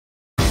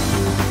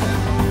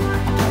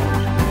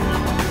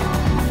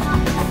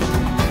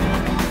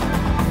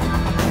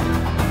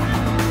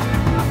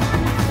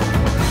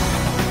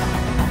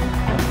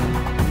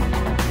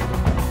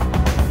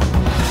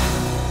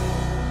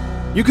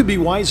could be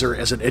wiser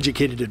as an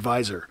educated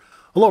advisor.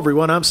 Hello,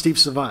 everyone. I'm Steve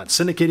Savant,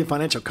 syndicated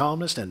financial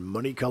columnist and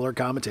money color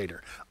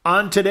commentator.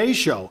 On today's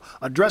show,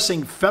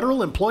 addressing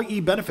federal employee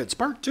benefits,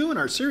 part 2 in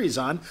our series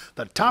on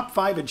the top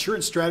 5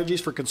 insurance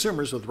strategies for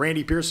consumers with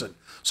Randy Pierson.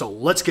 So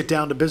let's get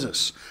down to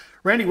business.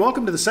 Randy,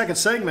 welcome to the second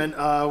segment.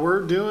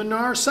 We're doing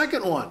our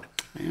second one.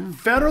 Yeah.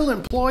 Federal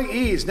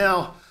employees.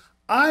 Now,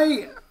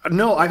 I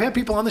know I've had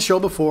people on the show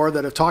before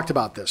that have talked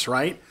about this,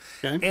 right?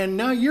 Okay. And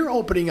now you're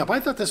opening up.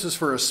 I thought this was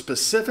for a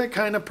specific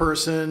kind of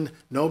person.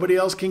 Nobody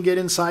else can get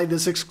inside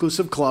this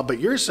exclusive club, but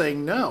you're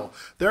saying no.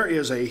 There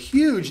is a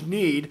huge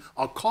need,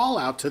 a call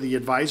out to the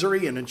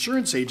advisory and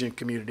insurance agent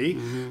community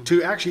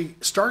to actually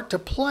start to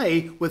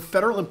play with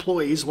federal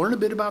employees, learn a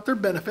bit about their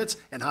benefits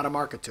and how to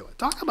market to it.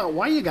 Talk about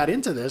why you got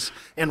into this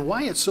and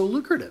why it's so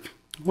lucrative.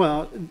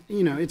 Well,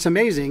 you know, it's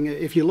amazing.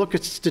 If you look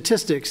at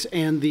statistics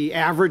and the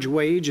average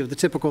wage of the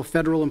typical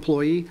federal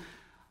employee,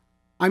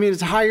 I mean,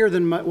 it's higher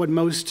than what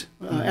most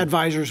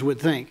advisors would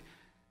think.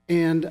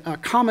 And a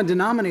common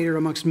denominator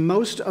amongst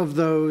most of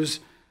those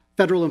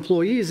federal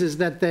employees is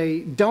that they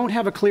don't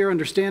have a clear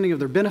understanding of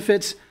their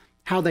benefits,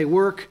 how they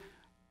work,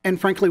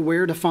 and frankly,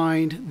 where to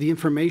find the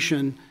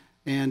information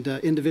and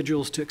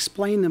individuals to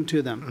explain them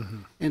to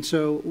them. And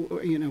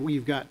so, you know,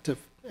 you've got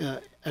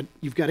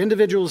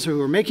individuals who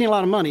are making a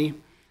lot of money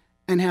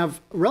and have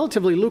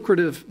relatively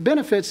lucrative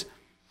benefits,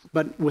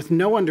 but with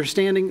no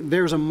understanding,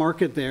 there's a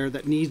market there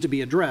that needs to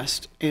be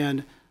addressed,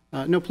 and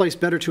no place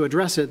better to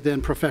address it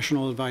than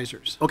professional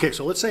advisors. Okay,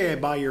 so let's say I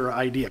buy your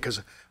idea,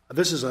 because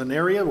this is an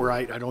area where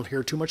I don't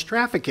hear too much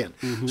traffic in.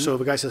 So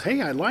if a guy says,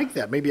 hey, I like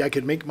that, maybe I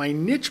could make my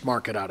niche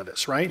market out of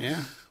this, right?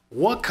 Yeah.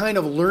 What kind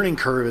of learning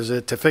curve is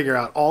it to figure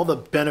out all the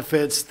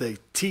benefits, the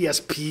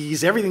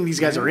TSPs, everything these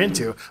guys are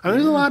into? I mean,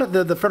 there's a lot of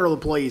the federal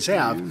employees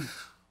have.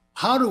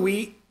 How do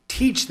we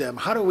teach them?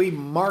 How do we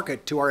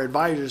market to our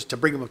advisors to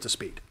bring them up to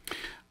speed?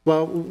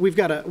 Well, we've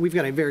got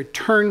a very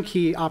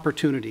turnkey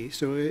opportunity.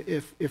 So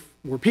if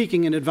we're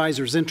piquing an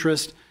advisor's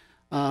interest,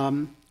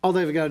 all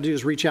they've got to do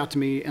is reach out to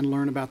me and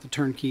learn about the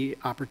turnkey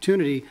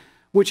opportunity,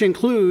 which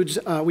includes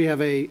we have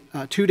a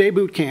 2-day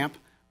boot camp.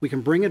 We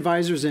can bring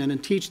advisors in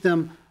and teach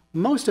them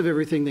most of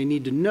everything they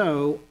need to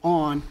know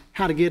on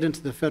how to get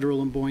into the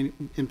federal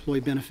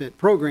employee benefit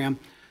program.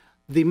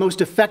 The most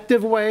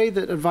effective way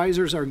that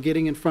advisors are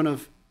getting in front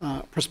of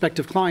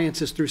prospective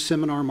clients is through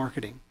seminar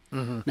marketing.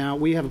 Now,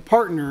 we have a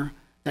partner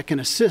that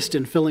can assist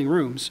in filling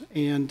rooms.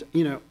 And,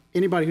 you know,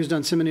 anybody who's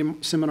done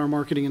seminar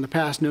marketing in the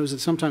past knows that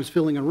sometimes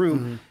filling a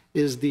room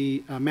is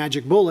the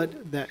magic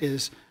bullet that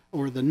is,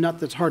 or the nut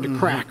that's hard to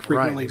crack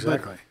frequently. Right,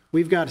 exactly. But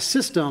we've got a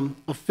system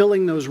of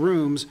filling those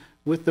rooms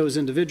with those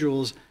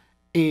individuals,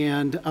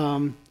 and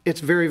it's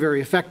very, very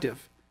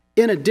effective.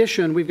 In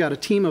addition, we've got a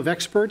team of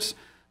experts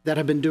that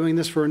have been doing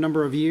this for a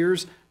number of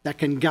years that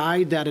can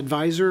guide that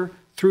advisor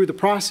through the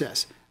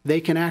process.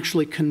 They can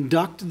actually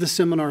conduct the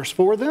seminars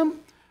for them,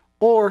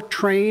 or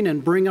train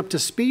and bring up to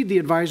speed the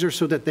advisor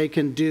so that they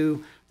can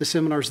do the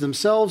seminars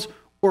themselves,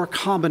 or a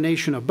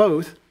combination of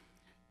both.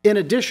 In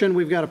addition,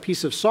 we've got a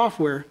piece of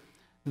software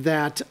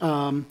that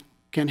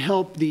can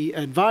help the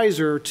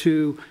advisor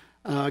to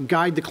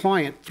guide the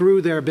client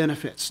through their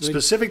benefits.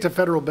 Specific to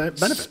federal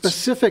benefits.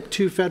 Specific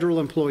to federal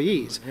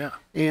employees. Yeah.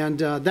 And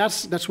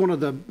that's one of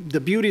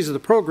the beauties of the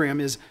program,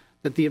 is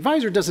that the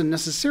advisor doesn't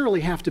necessarily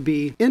have to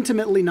be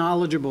intimately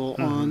knowledgeable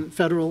on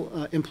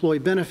federal employee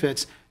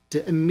benefits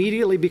to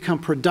immediately become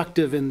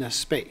productive in this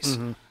space.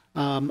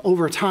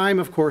 Over time,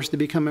 of course, they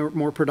become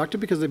more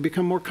productive because they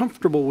become more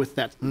comfortable with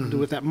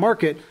that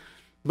market.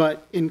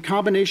 But in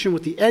combination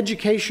with the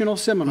educational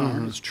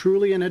seminar, it's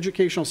truly an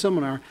educational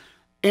seminar,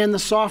 and the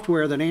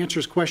software that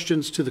answers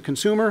questions to the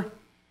consumer,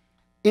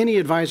 any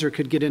advisor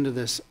could get into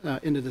this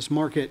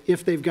market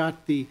if they've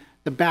got the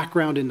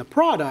background in the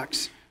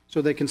products,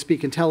 so they can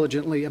speak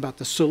intelligently about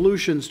the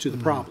solutions to the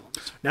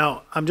problems.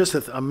 Now, I'm just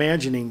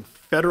imagining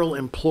federal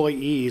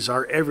employees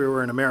are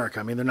everywhere in America.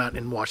 I mean, they're not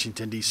in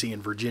Washington, D.C.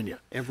 and Virginia.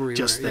 Everywhere,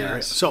 just there.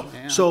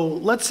 Yes. So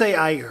let's say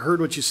I heard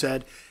what you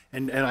said,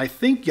 and I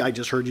think I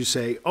just heard you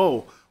say,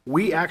 oh,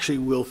 we actually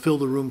will fill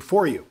the room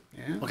for you.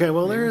 Yeah. Okay,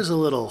 well, there's a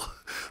little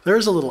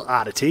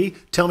oddity.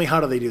 Tell me, how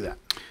do they do that?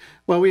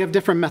 Well, we have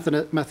different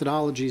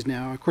methodologies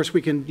now. Of course,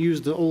 we can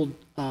use the old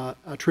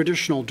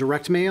traditional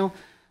direct mail,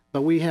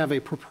 but we have a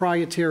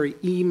proprietary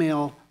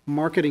email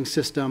marketing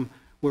system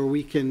where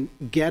we can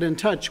get in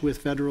touch with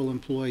federal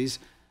employees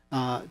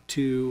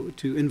to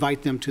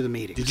invite them to the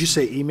meeting. Did you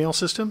say email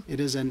system? It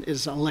is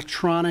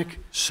electronic.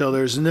 So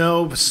there's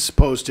no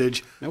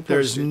postage. No postage.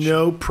 There's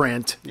no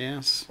print.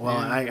 Yes. Well,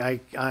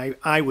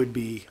 I would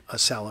be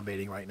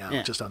salivating right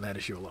now just on that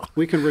issue alone.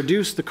 We can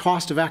reduce the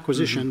cost of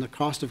acquisition, the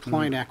cost of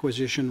client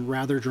acquisition,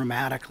 rather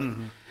dramatically.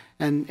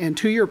 And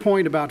to your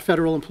point about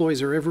federal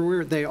employees are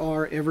everywhere, they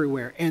are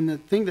everywhere. And the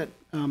thing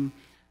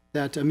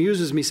that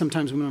amuses me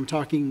sometimes when I'm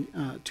talking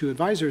to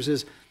advisors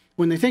is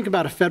when they think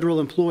about a federal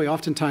employee,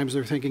 oftentimes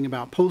they're thinking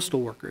about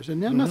postal workers. And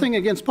nothing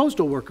against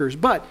postal workers,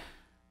 but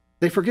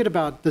they forget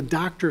about the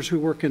doctors who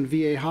work in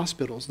VA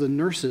hospitals, the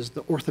nurses,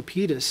 the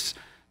orthopedists,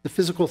 the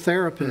physical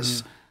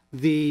therapists,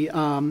 the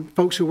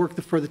folks who work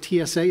for the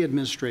TSA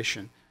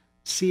administration,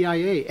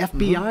 CIA,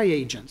 FBI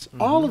agents.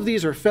 All of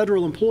these are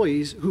federal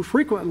employees who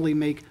frequently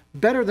make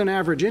better than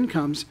average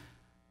incomes,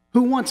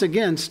 who once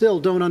again still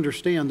don't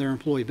understand their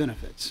employee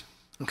benefits.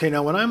 Okay,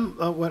 now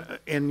when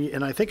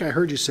and I think I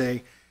heard you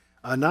say,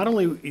 not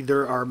only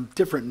there are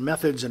different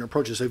methods and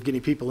approaches of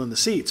getting people in the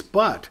seats,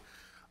 but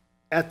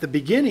at the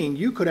beginning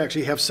you could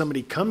actually have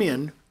somebody come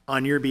in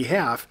on your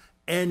behalf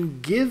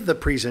and give the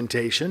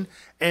presentation,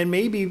 and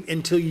maybe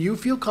until you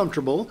feel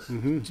comfortable,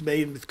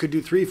 maybe could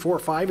do 3, 4,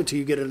 5 until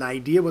you get an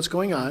idea what's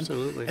going on.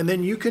 Absolutely. And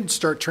then you can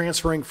start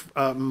transferring,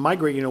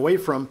 migrating away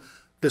from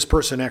this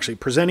person actually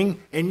presenting,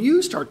 and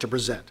you start to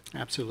present.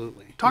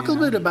 Absolutely. Talk a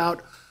little bit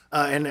about,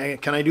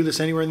 can I do this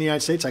anywhere in the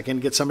United States? I can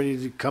get somebody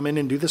to come in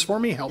and do this for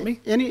me, help me?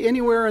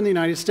 Anywhere in the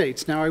United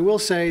States. Now, I will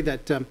say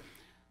that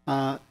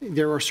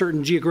there are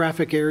certain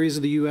geographic areas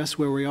of the U.S.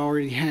 where we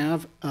already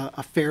have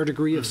a fair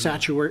degree of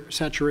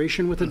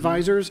saturation with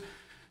advisors.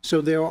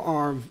 So there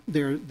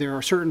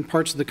are certain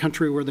parts of the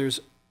country where there's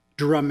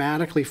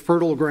dramatically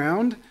fertile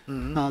ground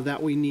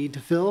that we need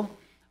to fill.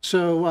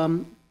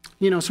 So,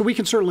 so we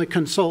can certainly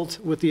consult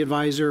with the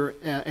advisor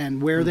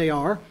and where they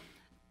are.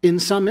 In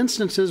some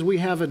instances, we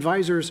have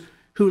advisors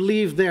who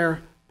leave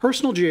their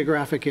personal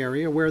geographic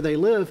area where they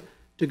live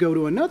to go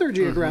to another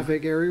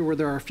geographic area where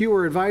there are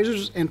fewer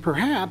advisors and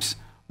perhaps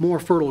more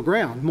fertile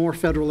ground, more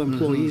federal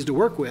employees to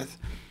work with.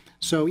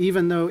 So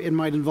even though it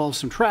might involve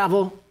some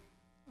travel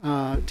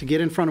to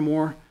get in front of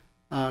more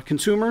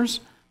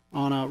consumers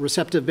on a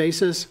receptive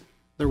basis,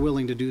 they're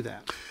willing to do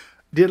that.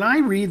 Did I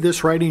read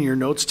this right in your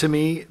notes to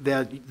me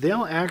that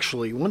they'll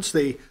actually, once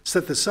they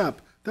set this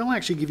up, they'll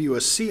actually give you a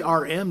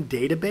CRM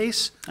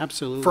database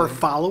Absolutely. for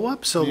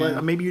follow-up?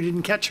 So maybe you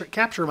didn't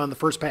capture them on the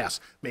first pass.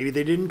 Maybe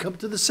they didn't come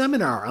to the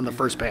seminar on the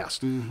first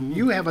pass.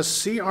 You have a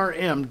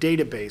CRM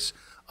database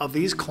of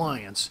these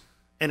clients,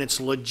 and it's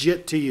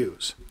legit to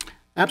use.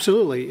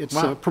 Absolutely. It's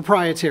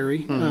proprietary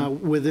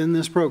within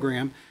this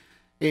program.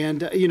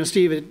 And,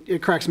 Steve,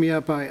 it cracks me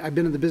up. I've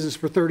been in the business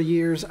for 30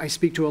 years. I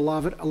speak to a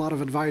lot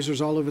of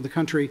advisors all over the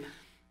country.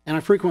 And I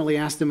frequently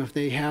ask them if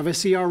they have a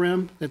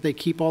CRM, that they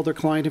keep all their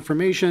client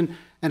information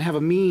and have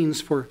a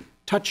means for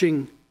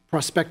touching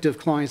prospective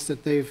clients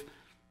that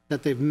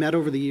they've met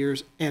over the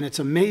years. And it's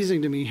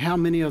amazing to me how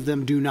many of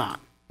them do not.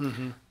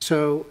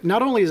 So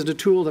not only is it a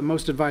tool that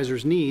most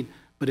advisors need,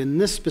 but in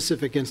this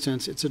specific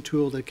instance, it's a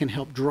tool that can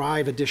help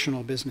drive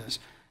additional business.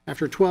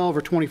 After 12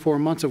 or 24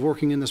 months of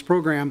working in this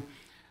program,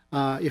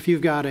 if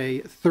you've got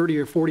a 30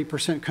 or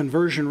 40%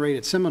 conversion rate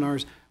at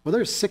seminars, well,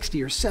 there's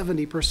 60 or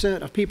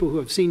 70% of people who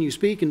have seen you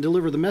speak and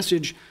deliver the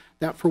message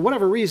that for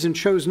whatever reason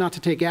chose not to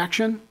take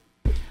action.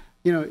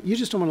 You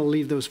just don't want to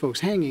leave those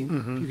folks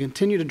hanging. You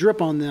continue to drip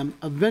on them.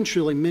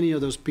 Eventually, many of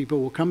those people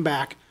will come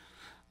back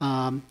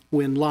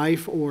when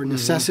life or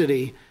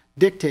necessity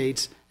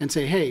dictates and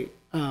say, hey,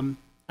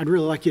 I'd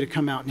really like you to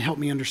come out and help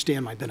me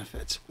understand my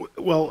benefits.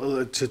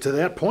 Well, to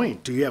that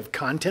point, do you have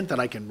content that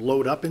I can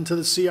load up into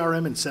the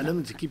CRM and send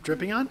them to keep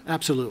dripping on?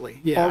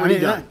 Absolutely. Yeah. Already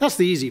done. That's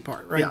the easy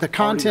part, right? Yeah, the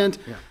content,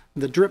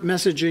 the drip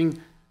messaging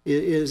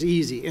is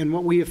easy. And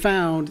what we have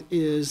found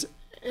is,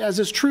 as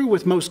is true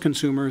with most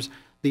consumers,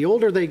 the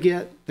older they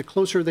get, the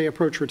closer they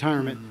approach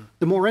retirement,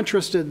 the more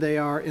interested they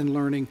are in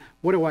learning,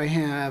 what do I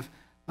have?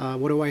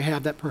 What do I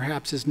have that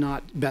perhaps is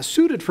not best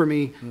suited for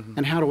me?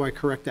 And how do I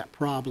correct that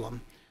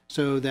problem?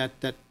 So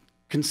that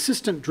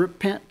consistent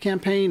drip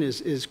campaign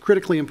is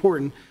critically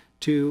important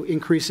to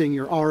increasing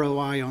your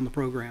ROI on the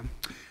program.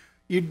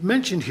 You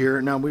mentioned here,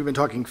 now we've been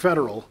talking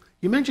federal,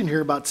 you mentioned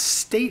here about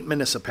state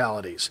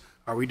municipalities.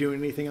 Are we doing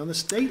anything on the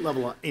state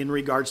level in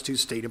regards to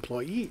state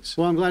employees?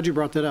 Well, I'm glad you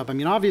brought that up. I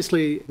mean,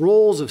 obviously,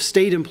 roles of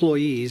state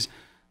employees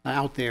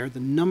out there, the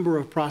number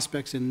of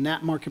prospects in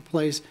that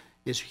marketplace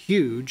is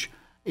huge.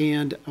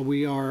 And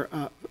we are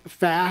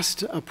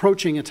fast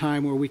approaching a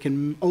time where we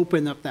can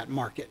open up that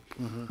market.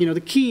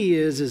 The key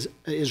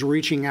is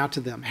reaching out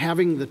to them,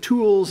 having the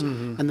tools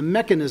and the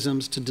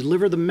mechanisms to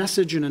deliver the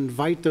message and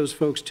invite those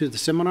folks to the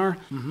seminar.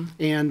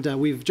 And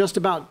we've just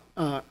about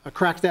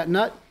cracked that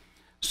nut.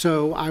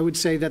 So I would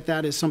say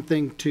that is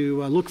something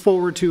to look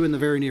forward to in the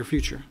very near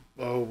future.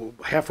 Oh,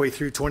 halfway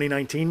through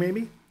 2019,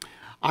 maybe?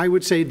 I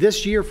would say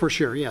this year for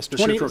sure, yes.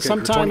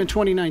 Sometime in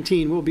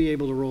 2019, we'll be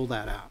able to roll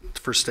that out.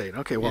 For state.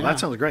 Okay, well, that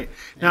sounds great.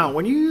 Now,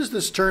 when you use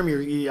this term,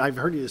 I've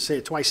heard you say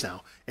it twice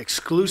now,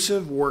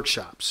 exclusive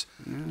workshops.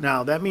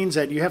 Now, that means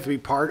that you have to be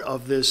part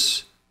of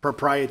this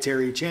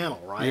proprietary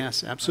channel, right?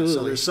 Yes, absolutely.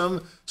 So there's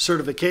some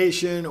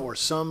certification or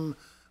some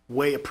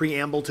way, a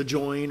preamble to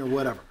join or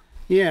whatever.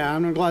 Yeah,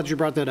 I'm glad you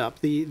brought that up.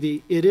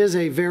 It is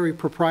a very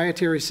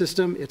proprietary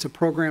system. It's a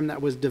program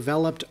that was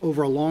developed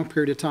over a long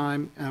period of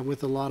time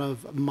with a lot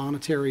of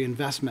monetary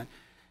investment.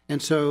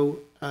 And so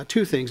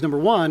two things. Number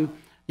one,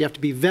 you have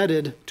to be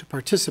vetted to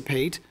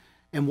participate.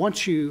 And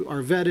once you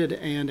are vetted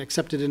and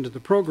accepted into the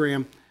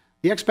program,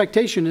 the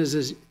expectation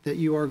is that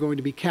you are going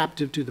to be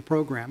captive to the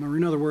program. Or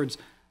in other words,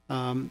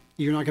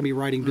 you're not going to be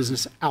writing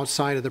business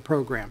outside of the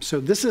program. So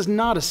this is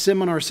not a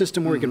seminar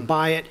system where you can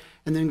buy it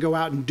and then go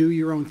out and do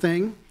your own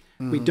thing.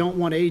 We don't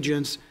want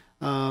agents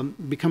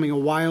becoming a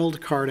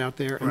wild card out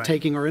there and Right.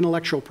 taking our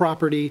intellectual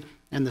property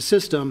and the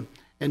system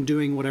and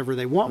doing whatever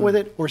they want with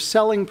it, or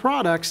selling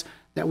products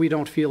that we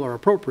don't feel are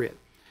appropriate.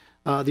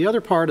 The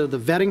other part of the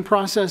vetting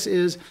process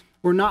is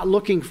we're not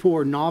looking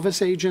for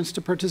novice agents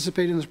to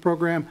participate in this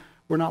program.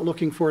 We're not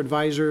looking for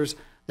advisors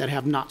that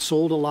have not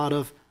sold a lot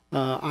of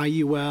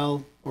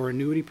IUL or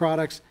annuity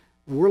products.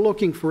 We're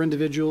looking for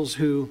individuals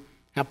who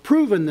have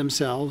proven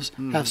themselves,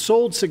 have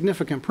sold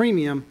significant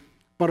premium,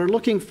 but are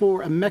looking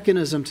for a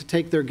mechanism to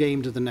take their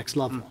game to the next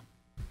level.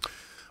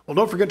 Well,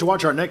 don't forget to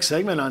watch our next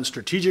segment on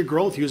strategic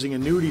growth using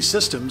annuity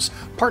systems,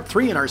 part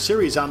 3 in our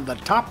series on the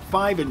top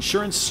 5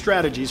 insurance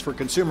strategies for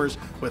consumers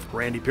with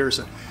Randy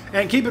Pierson.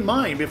 And keep in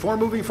mind, before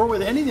moving forward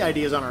with any of the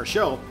ideas on our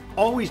show,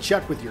 always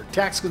check with your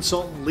tax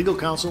consultant, legal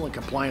counsel, and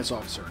compliance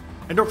officer.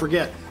 And don't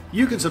forget,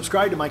 you can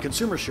subscribe to my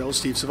consumer show,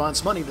 Steve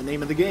Savant's Money, the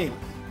name of the game.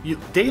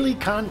 Daily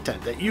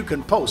content that you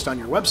can post on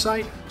your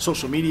website,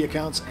 social media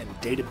accounts, and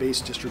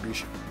database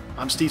distribution.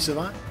 I'm Steve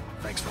Savant.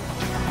 Thanks for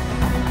watching.